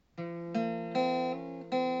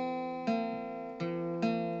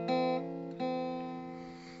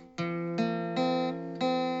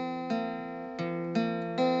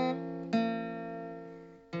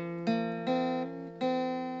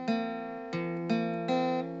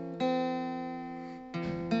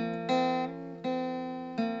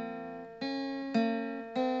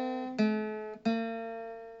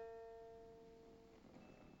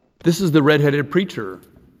This is the Red-Headed Preacher,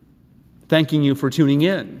 thanking you for tuning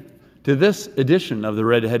in to this edition of the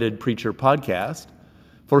Red-Headed Preacher podcast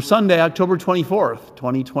for Sunday, October 24th,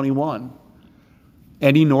 2021.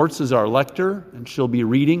 Annie Noorts is our lector, and she'll be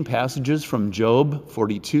reading passages from Job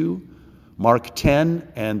 42, Mark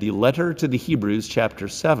 10, and the letter to the Hebrews, chapter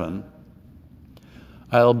 7.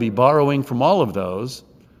 I'll be borrowing from all of those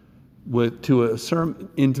into a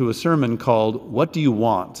sermon called, What Do You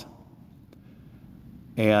Want?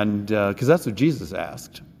 And because that's what Jesus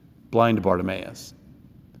asked blind Bartimaeus.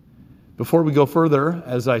 Before we go further,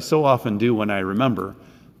 as I so often do when I remember,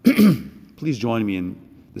 please join me in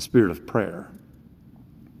the spirit of prayer.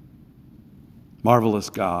 Marvelous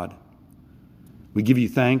God, we give you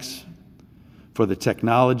thanks for the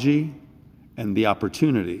technology and the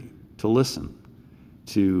opportunity to listen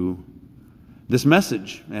to this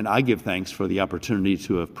message, and I give thanks for the opportunity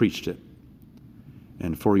to have preached it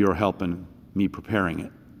and for your help in me preparing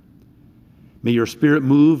it. May your Spirit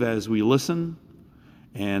move as we listen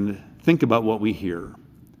and think about what we hear,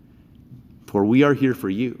 for we are here for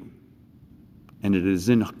you, and it is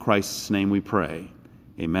in Christ's name we pray.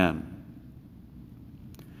 Amen.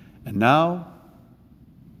 And now,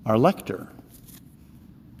 our lector.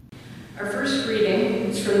 Our first reading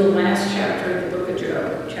is from the last chapter of the book of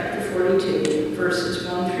Job, chapter 42, verses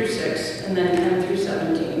 1 through 6, and then 10 through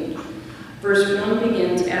 17. Verse 1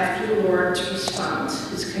 begins after the Lord's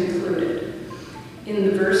response is concluded. In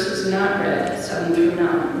the verses not read, 7 through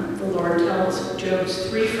 9, the Lord tells Job's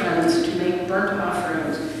three friends to make burnt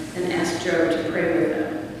offerings and ask Job to pray with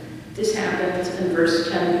them. This happens, and verse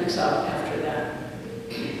 10 picks up after that.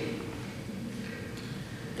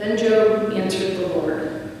 Then Job answered the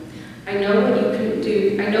Lord, I know that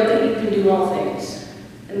you can do all things,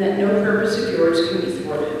 and that no purpose of yours can be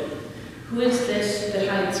thwarted. Who is this that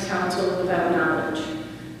hides counsel without knowledge?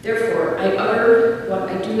 Therefore, I utter what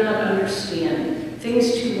I do not understand,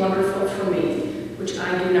 things too wonderful for me, which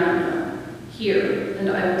I do not know. Hear, and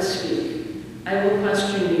I will speak. I will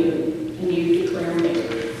question you, and you declare me.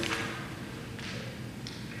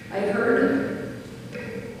 I had heard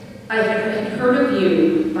of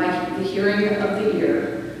you by the hearing of the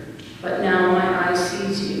ear, but now my eye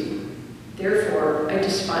sees you. Therefore, I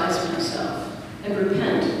despise myself and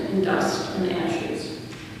repent in dust and ashes.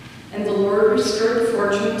 And the Lord restored the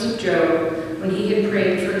fortunes of Job when he had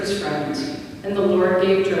prayed for his friends, and the Lord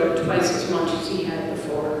gave Job twice as much as he had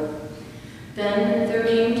before. Then there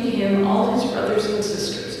came to him all his brothers and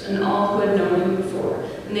sisters, and all who had known him before,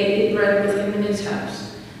 and they ate bread with him in his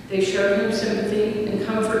house. They showed him sympathy and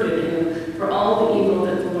comforted him for all the evil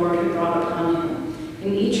that the Lord had brought upon him,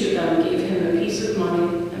 and each of them gave him a piece of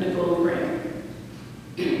money and a gold ring.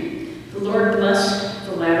 The Lord blessed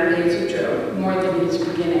the latter days of Job more than his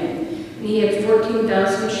beginning, and he had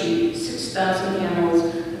 14,000 sheep, 6,000 camels,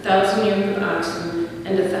 1,000 yoke of oxen,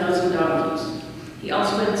 and 1,000 donkeys. He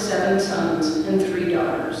also had 7 sons and 3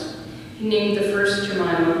 daughters. He named the first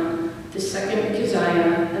Jemimah, the second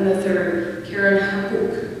Keziah, and the third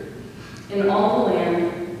Keren-Hapuk. In all the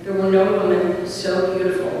land there were no women so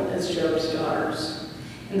beautiful as Job's daughters,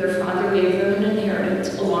 and their father gave them an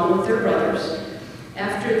inheritance along with their brothers.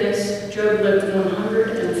 After this, Job lived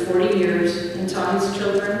 140 years and saw his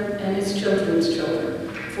children and his children's children,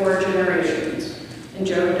 4 generations. And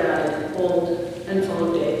Job died old and full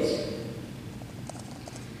of days.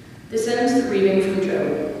 This ends the reading from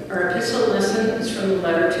Job. Our epistle lesson is from the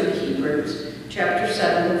letter to the Hebrews, chapter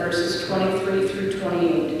 7, verses 23 through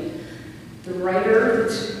 28. The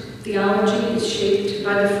writer's theology is shaped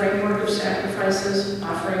by the framework of sacrifices,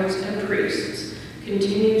 offerings, and priests,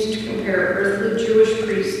 continues to compare earthly Jewish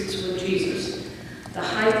priests with Jesus, the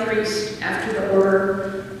high priest after the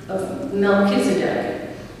order of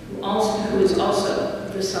Melchizedek, who is also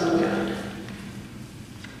the Son of God.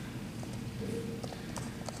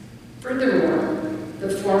 Furthermore, the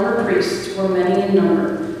former priests were many in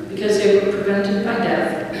number because they were prevented by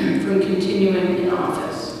death from continuing in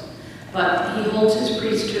office. But he holds his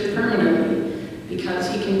priesthood permanently because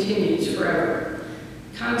he continues forever.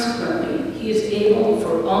 Consequently, he is able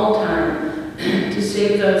for all time to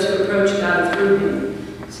save those who approach God through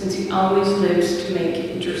him, since he always lives to make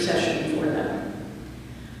intercession for them.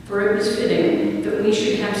 For it was fitting that we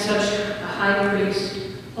should have such a high priest,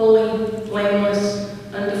 holy, blameless,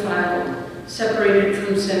 undefiled, separated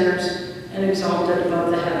from sinners, and exalted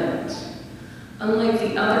above the heavens. Unlike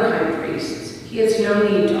the other high priests, he has no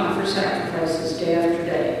need to offer sacrifices day after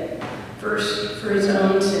day, first for his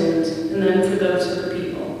own sins and then for those of the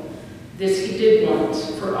people. This he did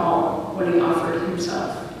once for all when he offered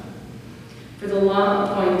himself. For the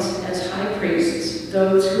law appoints as high priests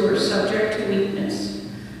those who are subject to weakness,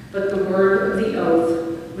 but the word of the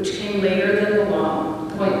oath, which came later than the law,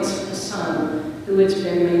 appoints a son who has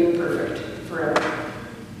been made perfect forever.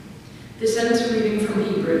 This ends reading from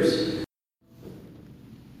Hebrews.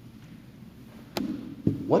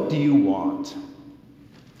 What do you want?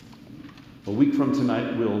 A week from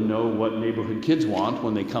tonight, we'll know what neighborhood kids want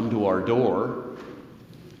when they come to our door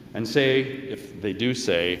and say, if they do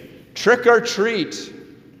say, trick or treat.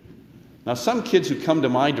 Now, some kids who come to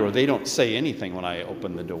my door, they don't say anything when I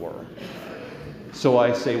open the door. So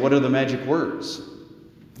I say, what are the magic words?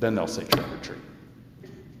 Then they'll say trick or treat.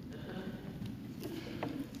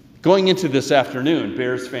 Going into this afternoon,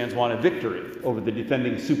 Bears fans want a victory over the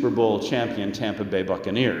defending Super Bowl champion Tampa Bay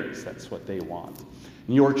Buccaneers. That's what they want.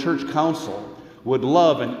 And your church council would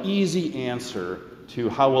love an easy answer to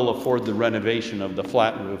how we'll afford the renovation of the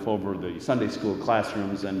flat roof over the Sunday school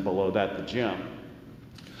classrooms and below that the gym.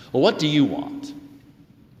 Well, what do you want?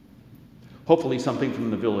 Hopefully something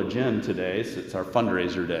from the Village Inn today, since it's our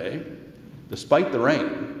fundraiser day, despite the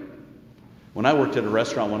rain. When I worked at a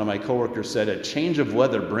restaurant, one of my coworkers said, a change of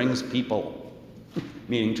weather brings people,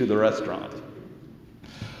 meaning to the restaurant.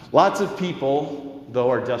 Lots of people, though,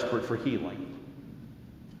 are desperate for healing,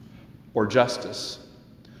 or justice,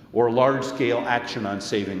 or large-scale action on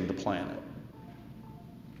saving the planet.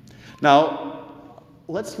 Now,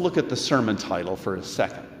 let's look at the sermon title for a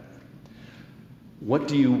second. What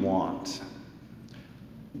do you want?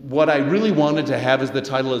 What I really wanted to have as the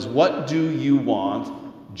title is, what do you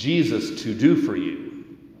want Jesus to do for you?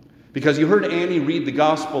 Because you heard Annie read the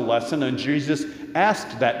gospel lesson, and Jesus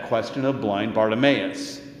asked that question of blind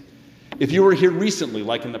Bartimaeus. If you were here recently,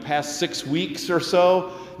 like in the past 6 weeks or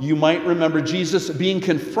so, you might remember Jesus being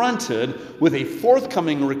confronted with a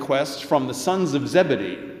forthcoming request from the sons of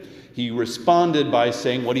Zebedee. He responded by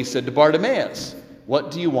saying what he said to Bartimaeus, what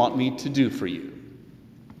do you want me to do for you?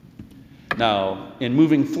 Now, in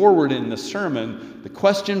moving forward in the sermon, the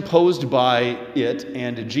question posed by it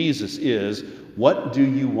and Jesus is, what do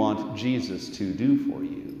you want Jesus to do for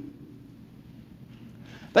you?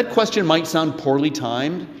 That question might sound poorly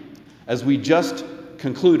timed, as we just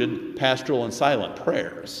concluded pastoral and silent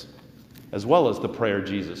prayers, as well as the prayer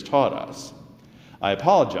Jesus taught us. I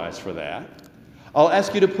apologize for that. I'll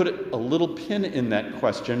ask you to put a little pin in that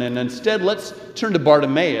question, and instead let's turn to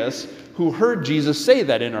Bartimaeus, who heard Jesus say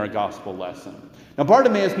that in our gospel lesson. Now,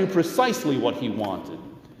 Bartimaeus knew precisely what he wanted,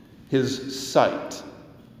 his sight.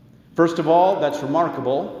 First of all, that's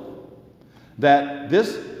remarkable that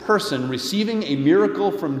this person receiving a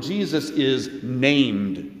miracle from Jesus is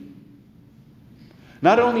named.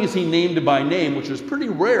 Not only is he named by name, which is pretty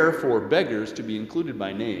rare for beggars to be included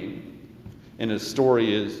by name in a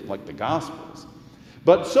story is like the Gospels,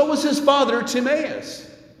 but so was his father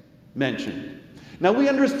Timaeus mentioned. Now we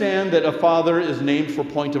understand that a father is named for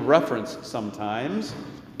point of reference sometimes.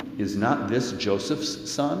 Is not this Joseph's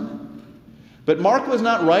son? But Mark was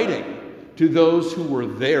not writing to those who were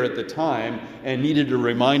there at the time and needed a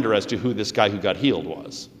reminder as to who this guy who got healed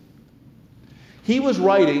was. He was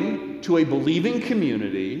writing to a believing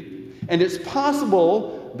community, and it's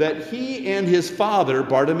possible that he and his father,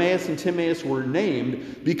 Bartimaeus and Timaeus, were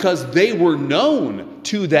named because they were known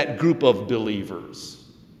to that group of believers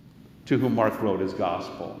to whom Mark wrote his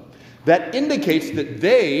gospel. That indicates that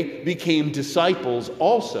they became disciples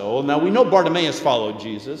also. Now we know Bartimaeus followed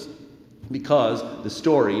Jesus because the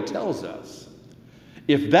story tells us.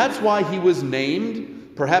 If that's why he was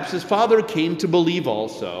named, perhaps his father came to believe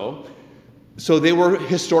also. So they were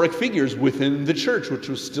historic figures within the church, which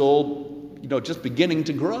was still, just beginning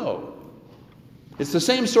to grow. It's the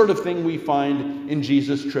same sort of thing we find in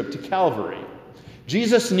Jesus' trip to Calvary.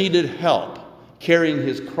 Jesus needed help carrying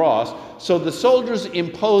his cross, so the soldiers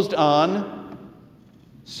imposed on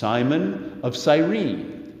Simon of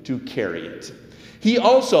Cyrene to carry it. He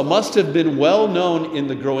also must have been well known in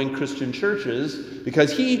the growing Christian churches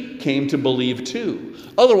because he came to believe too.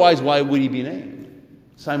 Otherwise, why would he be named?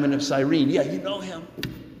 Simon of Cyrene, yeah, you know him.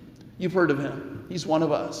 You've heard of him. He's one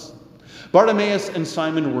of us. Bartimaeus and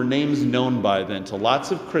Simon were names known by then to lots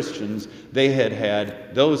of Christians.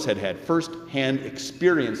 Those had had first-hand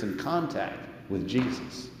experience and contact with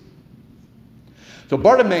Jesus. So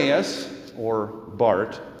Bartimaeus, or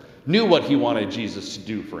Bart, knew what he wanted Jesus to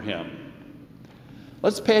do for him.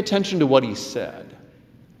 Let's pay attention to what he said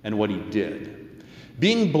and what he did.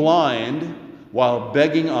 Being blind while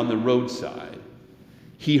begging on the roadside,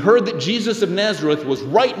 he heard that Jesus of Nazareth was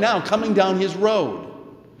right now coming down his road.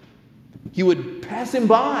 He would pass him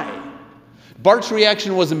by. Bart's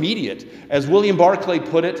reaction was immediate. As William Barclay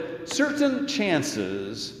put it, certain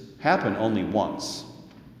chances happen only once.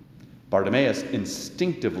 Bartimaeus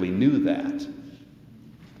instinctively knew that.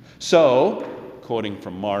 So, quoting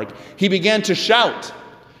from Mark, he began to shout,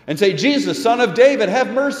 and say, "Jesus, Son of David,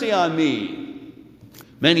 have mercy on me."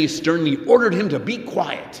 Many sternly ordered him to be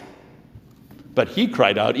quiet. But he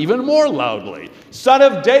cried out even more loudly, "Son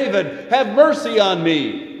of David, have mercy on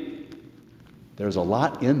me." There's a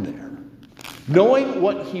lot in there. Knowing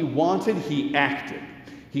what he wanted, he acted.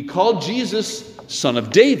 He called Jesus Son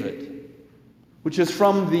of David, which is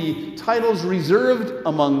from the titles reserved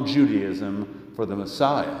among Judaism for the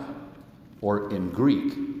Messiah, or in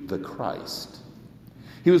Greek, the Christ.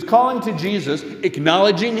 He was calling to Jesus,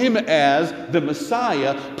 acknowledging him as the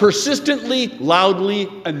Messiah, persistently, loudly,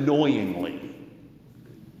 annoyingly.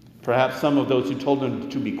 Perhaps some of those who told him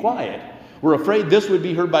to be quiet were afraid this would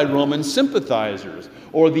be heard by Roman sympathizers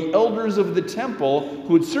or the elders of the temple,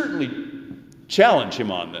 who would certainly challenge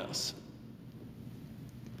him on this.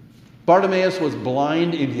 Bartimaeus was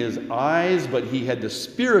blind in his eyes, but he had the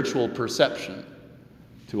spiritual perception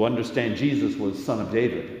to understand Jesus was Son of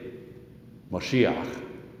David, Moshiach.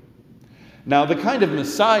 Now, the kind of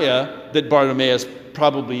Messiah that Bartimaeus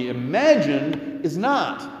probably imagined is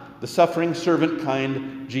not the suffering servant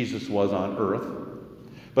kind Jesus was on earth.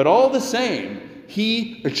 But all the same,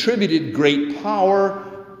 he attributed great power,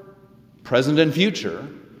 present and future,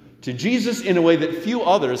 to Jesus in a way that few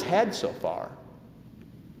others had so far.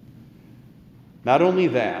 Not only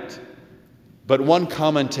that, but one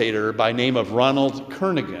commentator by name of Ronald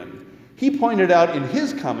Kernaghan, he pointed out in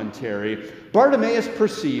his commentary, Bartimaeus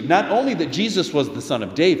perceived not only that Jesus was the Son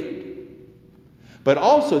of David, but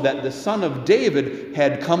also that the Son of David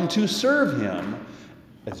had come to serve him,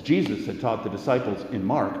 as Jesus had taught the disciples in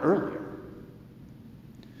Mark earlier.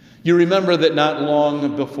 You remember that not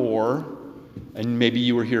long before, and maybe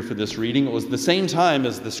you were here for this reading, it was the same time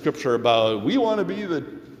as the scripture about, "We want to be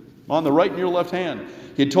on the right and your left hand."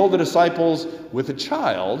 He had told the disciples, with a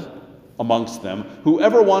child amongst them,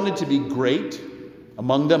 "Whoever wanted to be great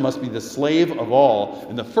among them must be the slave of all,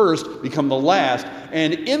 and the first become the last."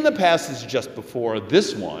 And in the passage just before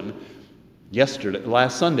this one,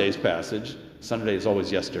 last Sunday's passage, Sunday is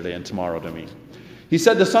always yesterday and tomorrow to me, he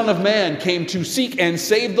said, "The Son of Man came to seek and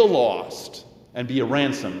save the lost and be a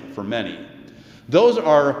ransom for many." Those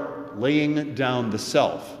are laying down the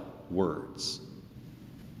self words.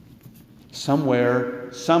 Somewhere,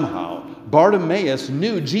 somehow, Bartimaeus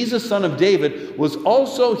knew Jesus, Son of David, was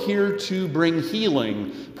also here to bring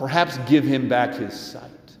healing, perhaps give him back his sight.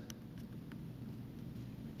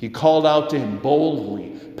 He called out to him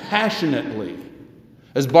boldly, passionately.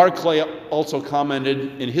 As Barclay also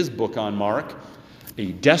commented in his book on Mark, a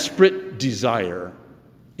desperate desire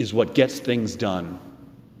is what gets things done.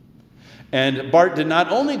 And Bart did not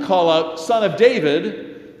only call out, "Son of David,"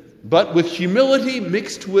 but with humility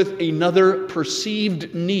mixed with another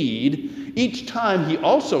perceived need, each time he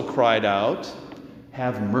also cried out,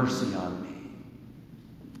 "Have mercy on me."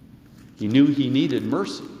 He knew he needed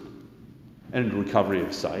mercy and recovery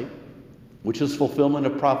of sight, which is fulfillment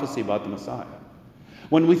of prophecy about the Messiah.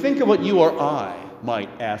 When we think of what you or I might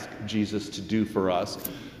ask Jesus to do for us,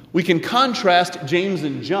 we can contrast James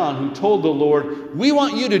and John, who told the Lord, "We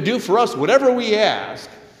want you to do for us whatever we ask,"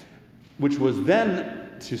 which was then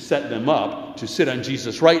to set them up to sit on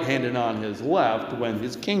Jesus' right hand and on his left when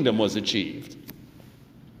his kingdom was achieved.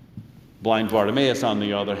 Blind Bartimaeus, on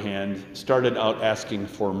the other hand, started out asking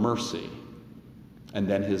for mercy and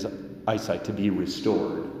then his eyesight to be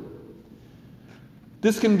restored.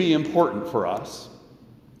 This can be important for us.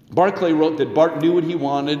 Barclay wrote that Bart knew what he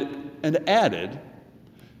wanted and added,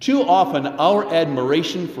 "Too often our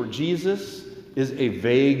admiration for Jesus is a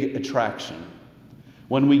vague attraction.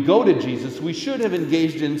 When we go to Jesus, we should have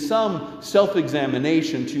engaged in some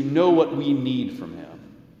self-examination to know what we need from him.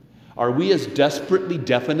 Are we as desperately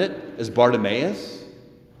definite as Bartimaeus?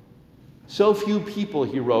 So few people,"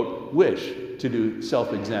 he wrote, "wish to do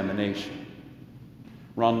self-examination."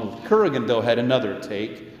 Ronald Kernaghan, though, had another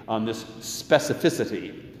take on this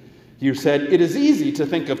specificity. He said, "It is easy to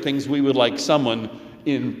think of things we would like someone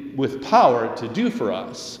with power to do for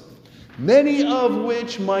us, many of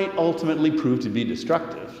which might ultimately prove to be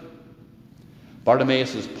destructive.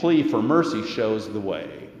 Bartimaeus' plea for mercy shows the way."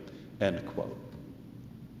 End quote.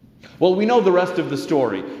 Well, we know the rest of the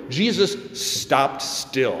story. Jesus stopped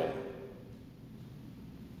still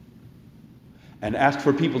and asked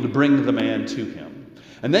for people to bring the man to him.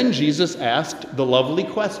 And then Jesus asked the lovely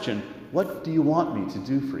question, "What do you want me to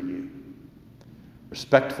do for you?"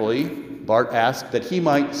 Respectfully, Bart asked that he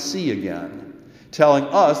might see again, telling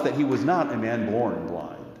us that he was not a man born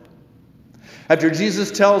blind. After Jesus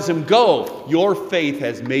tells him, "Go, your faith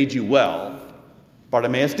has made you well,"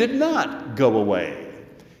 Bartimaeus did not go away,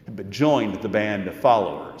 but joined the band of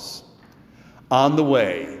followers. On the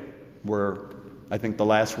way were I think, the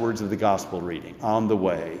last words of the gospel reading, on the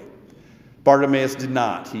way. Bartimaeus did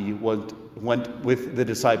not. He went with the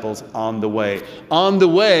disciples on the way. On the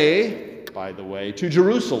way, by the way, to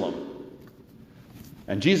Jerusalem.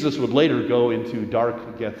 And Jesus would later go into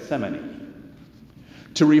dark Gethsemane.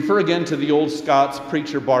 To refer again to the old Scots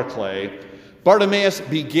preacher Barclay, Bartimaeus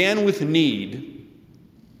began with need,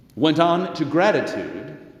 went on to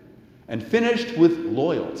gratitude, and finished with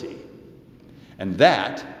loyalty. And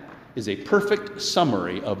that is a perfect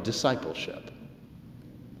summary of discipleship.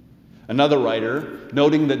 Another writer,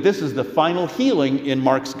 noting that this is the final healing in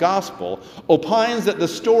Mark's gospel, opines that the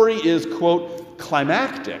story is, quote,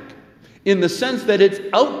 climactic, in the sense that its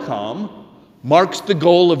outcome marks the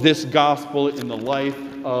goal of this gospel in the life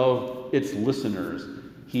of its listeners.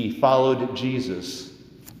 He followed Jesus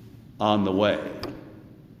on the way.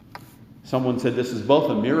 Someone said this is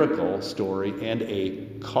both a miracle story and a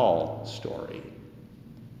call story.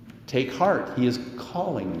 Take heart, he is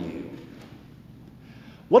calling you.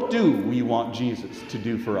 What do we want Jesus to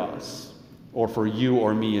do for us, or for you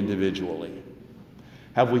or me individually?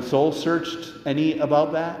 Have we soul searched any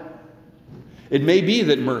about that? It may be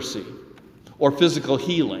that mercy or physical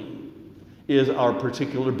healing is our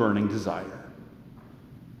particular burning desire.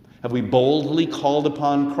 Have we boldly called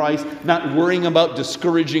upon Christ, not worrying about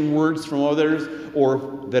discouraging words from others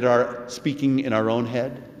or that are speaking in our own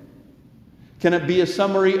head? Can it be a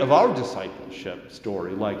summary of our discipleship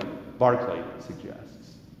story, like Barclay suggests?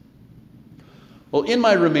 Well, in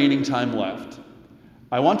my remaining time left,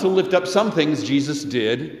 I want to lift up some things Jesus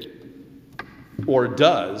did or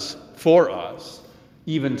does for us,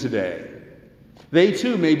 even today. They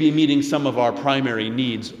too may be meeting some of our primary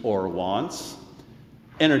needs or wants,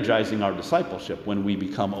 energizing our discipleship when we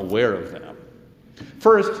become aware of them.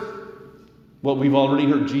 First, what we've already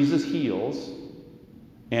heard, Jesus heals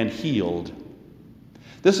and healed.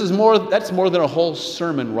 That's more than a whole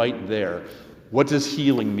sermon right there. What does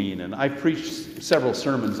healing mean? And I've preached several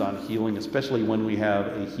sermons on healing, especially when we have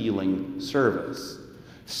a healing service.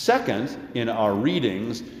 Second, in our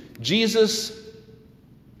readings, Jesus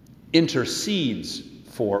intercedes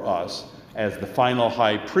for us as the final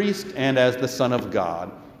high priest and as the Son of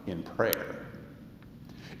God in prayer.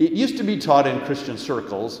 It used to be taught in Christian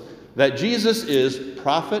circles that Jesus is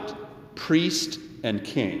prophet, priest, and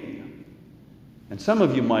king. And some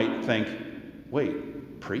of you might think,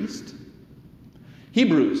 wait, priest?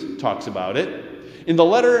 Hebrews talks about it. In the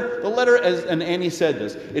letter, and Annie said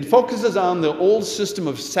this, it focuses on the old system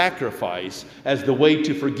of sacrifice as the way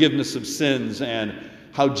to forgiveness of sins and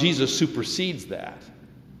how Jesus supersedes that.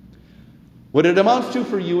 What it amounts to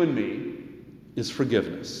for you and me is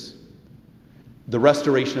forgiveness, the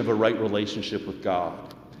restoration of a right relationship with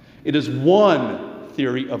God. It is one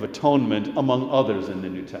theory of atonement among others in the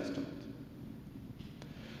New Testament.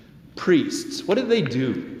 Priests, what did they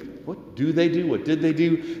do? What do they do? What did they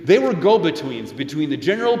do? They were go-betweens between the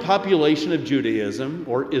general population of Judaism,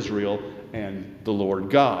 or Israel, and the Lord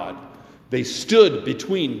God. They stood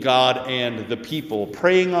between God and the people,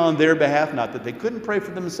 praying on their behalf. Not that they couldn't pray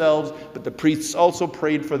for themselves, but the priests also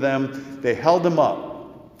prayed for them. They held them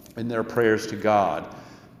up in their prayers to God.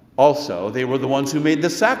 Also, they were the ones who made the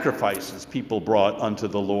sacrifices people brought unto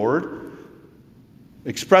the Lord,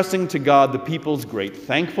 expressing to God the people's great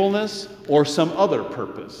thankfulness or some other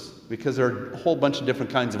purpose, because there are a whole bunch of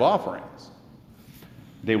different kinds of offerings.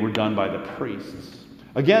 They were done by the priests.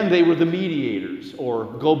 Again, they were the mediators or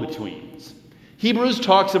go-betweens. Hebrews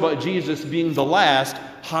talks about Jesus being the last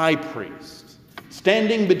high priest,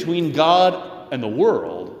 standing between God and the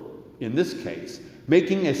world, in this case,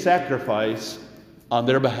 making a sacrifice on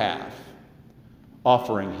their behalf,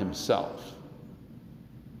 offering himself.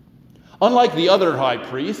 Unlike the other high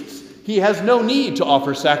priests, he has no need to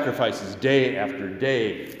offer sacrifices day after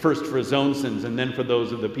day, first for his own sins and then for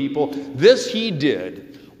those of the people. This he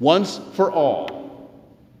did once for all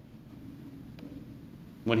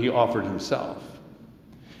when he offered himself.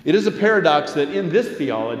 It is a paradox that in this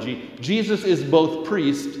theology, Jesus is both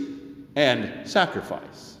priest and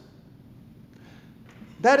sacrifice.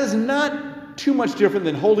 That is not too much different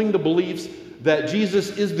than holding the beliefs that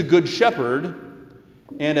Jesus is the Good Shepherd,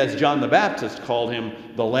 and as John the Baptist called him,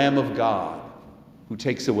 the Lamb of God, who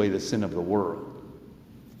takes away the sin of the world.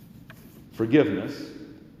 Forgiveness,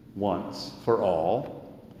 once for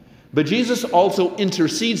all. But Jesus also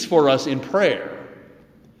intercedes for us in prayer.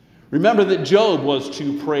 Remember that Job was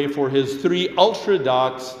to pray for his three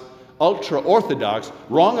ultra-orthodox,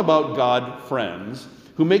 wrong about God friends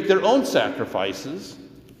who make their own sacrifices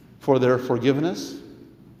for their forgiveness.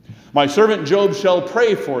 My servant Job shall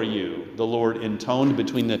pray for you, the Lord intoned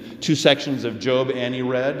between the two sections of Job Annie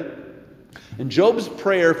read. And Job's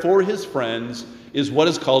prayer for his friends is what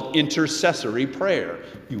is called intercessory prayer.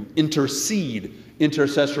 You intercede.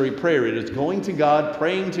 Intercessory prayer. It is going to God,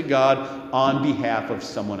 praying to God on behalf of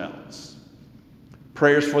someone else.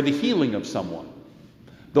 Prayers for the healing of someone.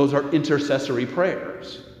 Those are intercessory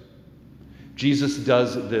prayers. Jesus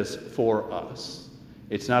does this for us.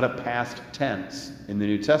 It's not a past tense in the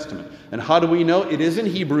New Testament. And how do we know? It is in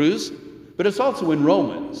Hebrews, but it's also in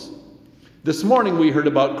Romans. This morning we heard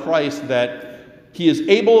about Christ, that he is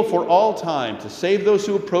able for all time to save those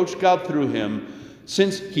who approach God through him,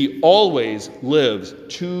 since he always lives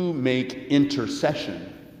to make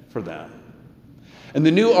intercession for them. In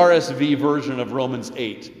the new RSV version of Romans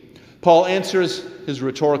 8, Paul answers his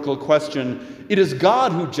rhetorical question, it is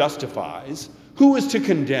God who justifies. Who is to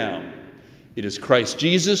condemn? It is Christ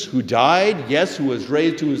Jesus who died, yes, who was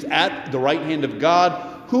raised, who is at the right hand of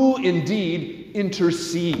God, who indeed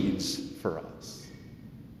intercedes for us.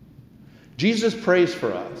 Jesus prays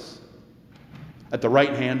for us at the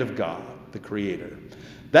right hand of God, the Creator.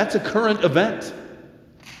 That's a current event.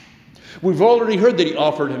 We've already heard that he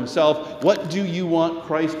offered himself. What do you want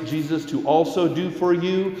Christ Jesus to also do for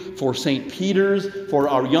you, for St. Peter's, for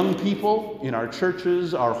our young people in our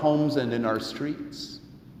churches, our homes, and in our streets?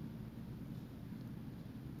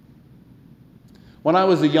 When I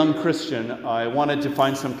was a young Christian, I wanted to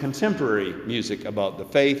find some contemporary music about the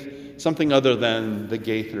faith, something other than the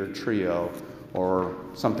Gaither Trio or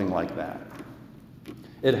something like that.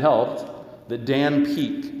 It helped that Dan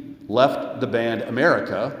Peake left the band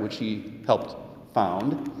America, which he helped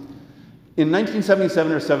found, in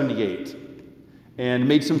 1977 or 78, and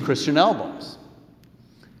made some Christian albums.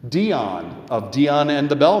 Dion of Dion and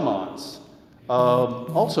the Belmonts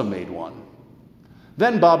also made one.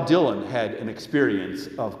 Then Bob Dylan had an experience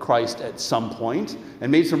of Christ at some point and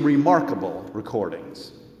made some remarkable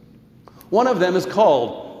recordings. One of them is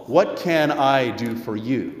called, What Can I Do For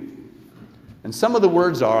You? And some of the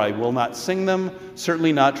words are, I will not sing them,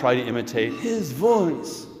 certainly not try to imitate his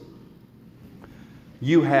voice.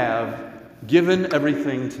 You have given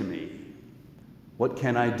everything to me. What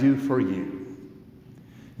can I do for you?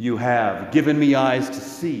 You have given me eyes to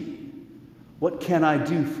see. What can I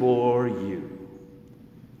do for you?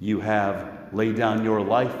 You have laid down your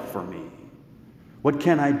life for me. What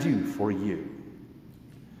can I do for you?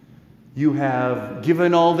 You have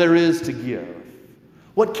given all there is to give.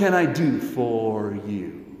 What can I do for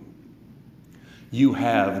you? You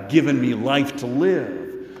have given me life to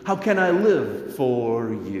live. How can I live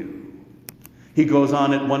for you? He goes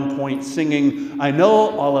on at one point singing, I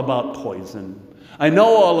know all about poison. I know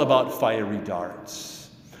all about fiery darts.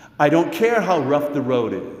 I don't care how rough the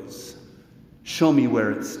road is. Show me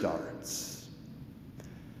where it starts.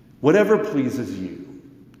 Whatever pleases you,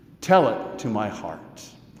 tell it to my heart.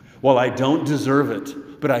 Well, I don't deserve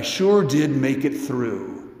it, but I sure did make it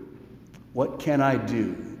through. What can I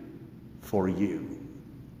do for you?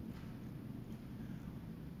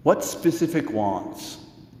 What specific wants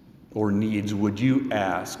or needs would you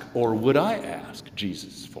ask, or would I ask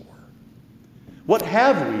Jesus for? What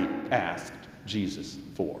have we asked Jesus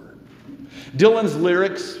for? Dylan's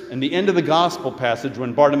lyrics and the end of the gospel passage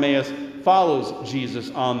when Bartimaeus follows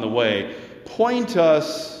Jesus on the way point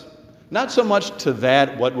us not so much to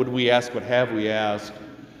that, what would we ask, what have we asked,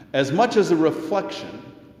 as much as a reflection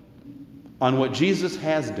on what Jesus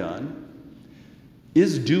has done,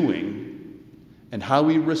 is doing, and how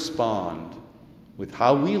we respond with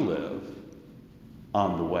how we live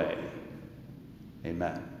on the way.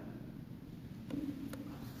 Amen.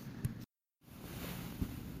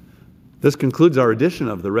 This concludes our edition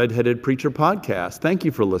of the Red-Headed Preacher Podcast. Thank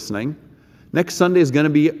you for listening. Next Sunday is going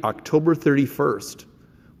to be October 31st,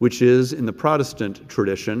 which is, in the Protestant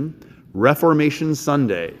tradition, Reformation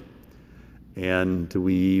Sunday. And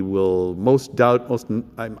we will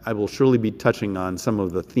I will surely be touching on some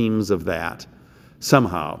of the themes of that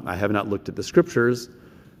somehow. I have not looked at the scriptures,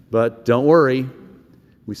 but don't worry.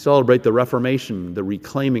 We celebrate the Reformation, the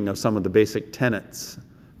reclaiming of some of the basic tenets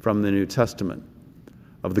from the New Testament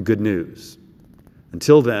of the good news.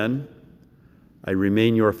 Until then, I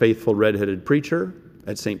remain your faithful red-headed preacher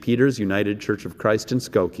at St. Peter's United Church of Christ in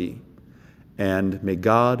Skokie, and may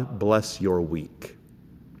God bless your week.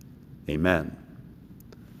 Amen.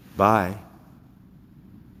 Bye.